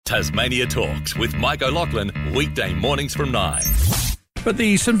Tasmania Talks with Mike O'Loughlin, weekday mornings from 9. But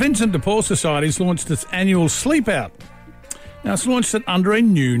the St Vincent de Paul Society has launched its annual Sleep Out. Now, it's launched it under a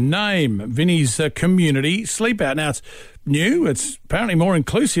new name, Vinnie's Community Sleep Out. Now, it's new. It's apparently more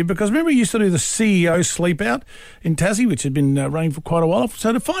inclusive because remember you used to do the CEO Sleep Out in Tassie, which had been running for quite a while.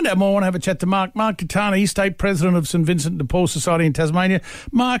 So to find out more, I want to have a chat to Mark Catani, State President of St Vincent de Paul Society in Tasmania.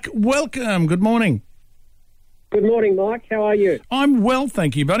 Mark, welcome. Good morning. Good morning, Mike. How are you? I'm well,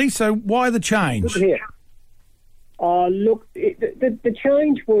 thank you, buddy. So why the change? Good to hear. Look, the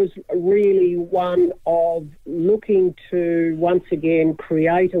change was really one of looking to once again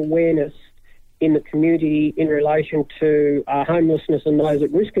create awareness in the community in relation to homelessness and those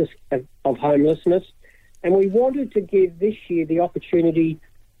at risk of homelessness. And we wanted to give this year the opportunity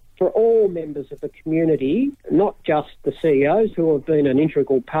for all members of the community, not just the CEOs who have been an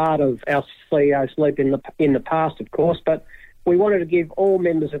integral part of our CEO Sleep in the past, of course, but we wanted to give all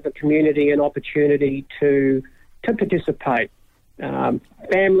members of the community an opportunity to participate.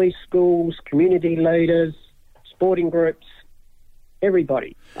 Families, schools, community leaders, sporting groups,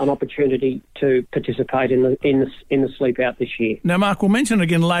 everybody an opportunity to participate in the Sleep Out this year. Now, Mark, we'll mention it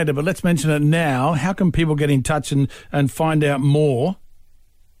again later, but let's mention it now. How can people get in touch and find out more?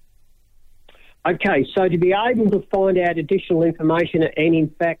 Okay, so to be able to find out additional information and, in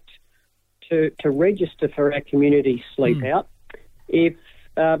fact, to register for our community Sleep Out, if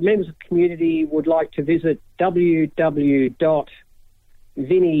members of the community would like to visit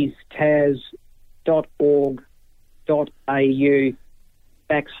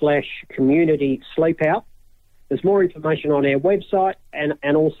www.vinniestas.org.au/community sleep out. There's more information on our website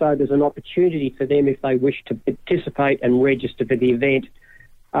and also there's an opportunity for them if they wish to participate and register for the event,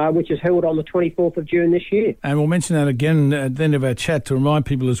 which is held on the 24th of June this year. And we'll mention that again at the end of our chat to remind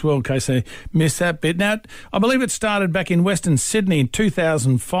people as well in case they missed that bit. Now, I believe it started back in Western Sydney in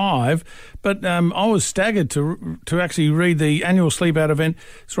 2005, but I was staggered to actually read the annual Sleep Out event.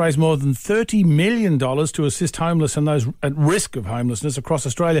 It's raised more than $30 million to assist homeless and those at risk of homelessness across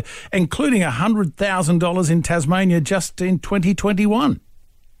Australia, including $100,000 in Tasmania just in 2021.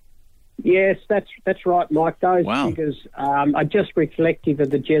 Yes, that's right, Mike. Those figures are just reflective of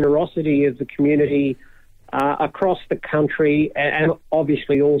the generosity of the community across the country and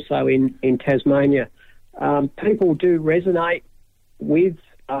obviously also in Tasmania. People do resonate with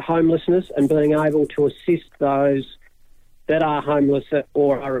homelessness and being able to assist those that are homeless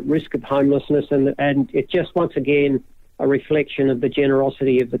or are at risk of homelessness, and it just once again a reflection of the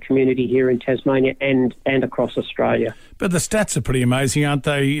generosity of the community here in Tasmania and across Australia. But the stats are pretty amazing, aren't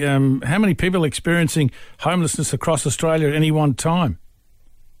they? How many people experiencing homelessness across Australia at any one time?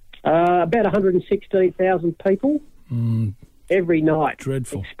 About 116,000 people every night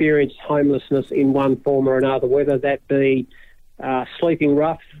experience homelessness in one form or another, whether that be sleeping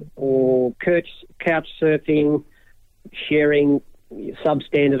rough or couch surfing, sharing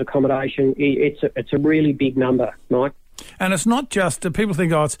substandard accommodation. It's a really big number, Mike. And it's not just, people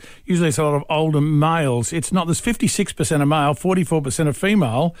think, it's usually it's a lot of older males. It's not, there's 56% are male, 44% are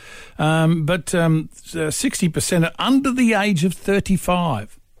female, but 60% are under the age of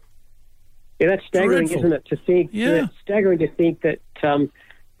 35. Yeah, that's staggering, Dreadful. Isn't it, to think? Yeah. It's staggering to think that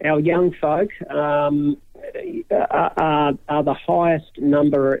our young folk are the highest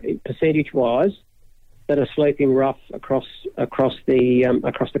number, percentage-wise, that are sleeping rough across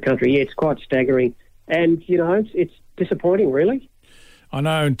the country. Yeah, it's quite staggering. And, it's disappointing, really. I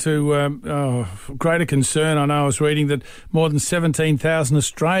know, and to greater concern, I know I was reading that more than 17,000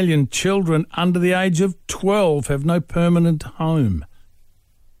 Australian children under the age of 12 have no permanent home.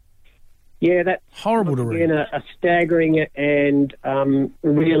 Yeah, that's horrible to read. A staggering and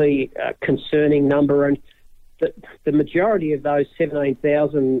really concerning number. And the majority of those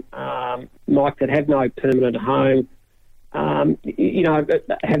 17,000, Mike, that have no permanent home,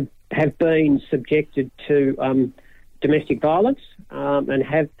 have been subjected to domestic violence and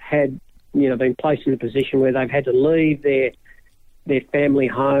have had, been placed in a position where they've had to leave their family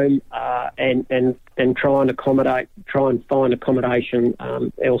home and try and find accommodation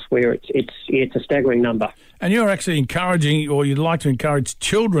elsewhere. It's a staggering number. And you're actually encouraging, or you'd like to encourage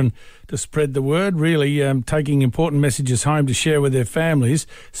children to spread the word, really taking important messages home to share with their families,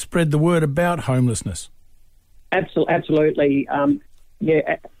 spread the word about homelessness. Absolutely.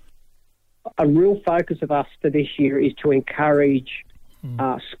 A real focus of us for this year is to encourage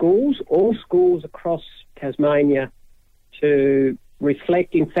all schools across Tasmania to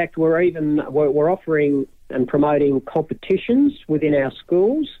reflect. In fact, we're offering and promoting competitions within our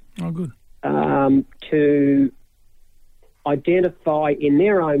schools. Oh, good. To identify, in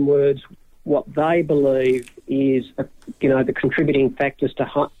their own words, what they believe is, the contributing factors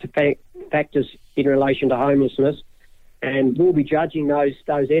factors in relation to homelessness, and we'll be judging those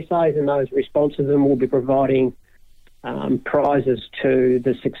essays and those responses, and we'll be providing prizes to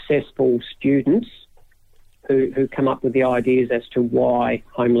the successful students who come up with the ideas as to why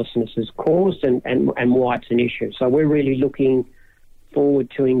homelessness is caused and why it's an issue. So we're really looking forward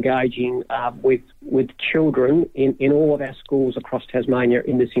to engaging with children in all of our schools across Tasmania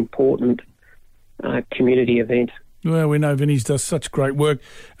in this important community event. Well, we know Vinnie's does such great work.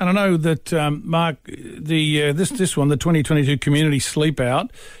 And I know that, Mark, this one, the 2022 Community Sleep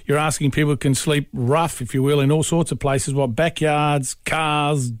Out, you're asking people can sleep rough, if you will, in all sorts of places, backyards,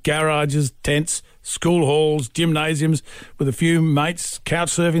 cars, garages, tents, school halls, gymnasiums, with a few mates, couch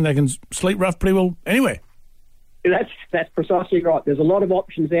surfing. They can sleep rough pretty well anywhere. That's precisely right. There's a lot of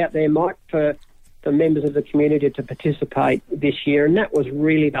options out there, Mike, for members of the community to participate this year, and that was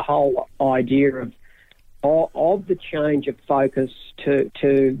really the whole idea of the change of focus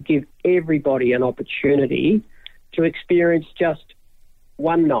to give everybody an opportunity to experience just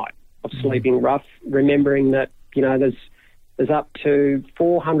one night of sleeping rough, remembering that, there's up to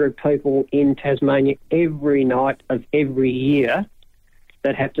 400 people in Tasmania every night of every year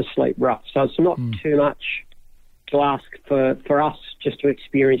that have to sleep rough. So it's not too much to ask for us just to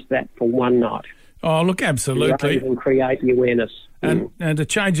experience that for one night. Oh, look, absolutely. And create the awareness. And to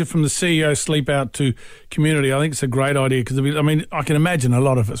change it from the CEO sleep out to community, I think it's a great idea because, I can imagine a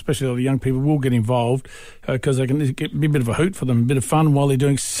lot of, especially a lot of young people, will get involved because they can be a bit of a hoot for them, a bit of fun while they're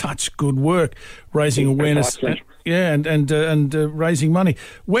doing such good work, raising awareness, and raising money.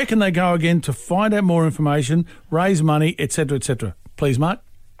 Where can they go again to find out more information, raise money, etc., etc.? Please, Mark.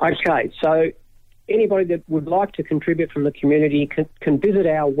 Okay, so anybody that would like to contribute from the community can visit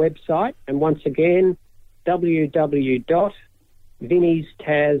our website, and once again,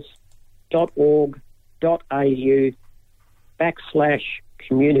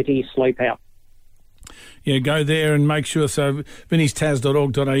 www.vinniestas.org.au/community sleepout. Yeah, go there and make sure. So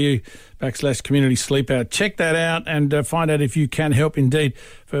vinniestas.org.au/community sleepout. Check that out and find out if you can help indeed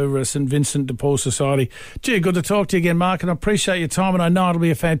for St Vincent de Paul Society. Gee, good to talk to you again, Mark, and I appreciate your time, and I know it'll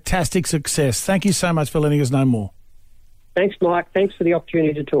be a fantastic success. Thank you so much for letting us know more. Thanks, Mike. Thanks for the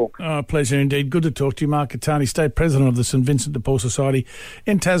opportunity to talk. Oh, pleasure indeed. Good to talk to you, Mark Catani, State President of the St Vincent de Paul Society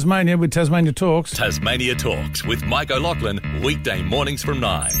in Tasmania with Tasmania Talks. Tasmania Talks with Mike O'Loughlin, weekday mornings from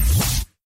 9.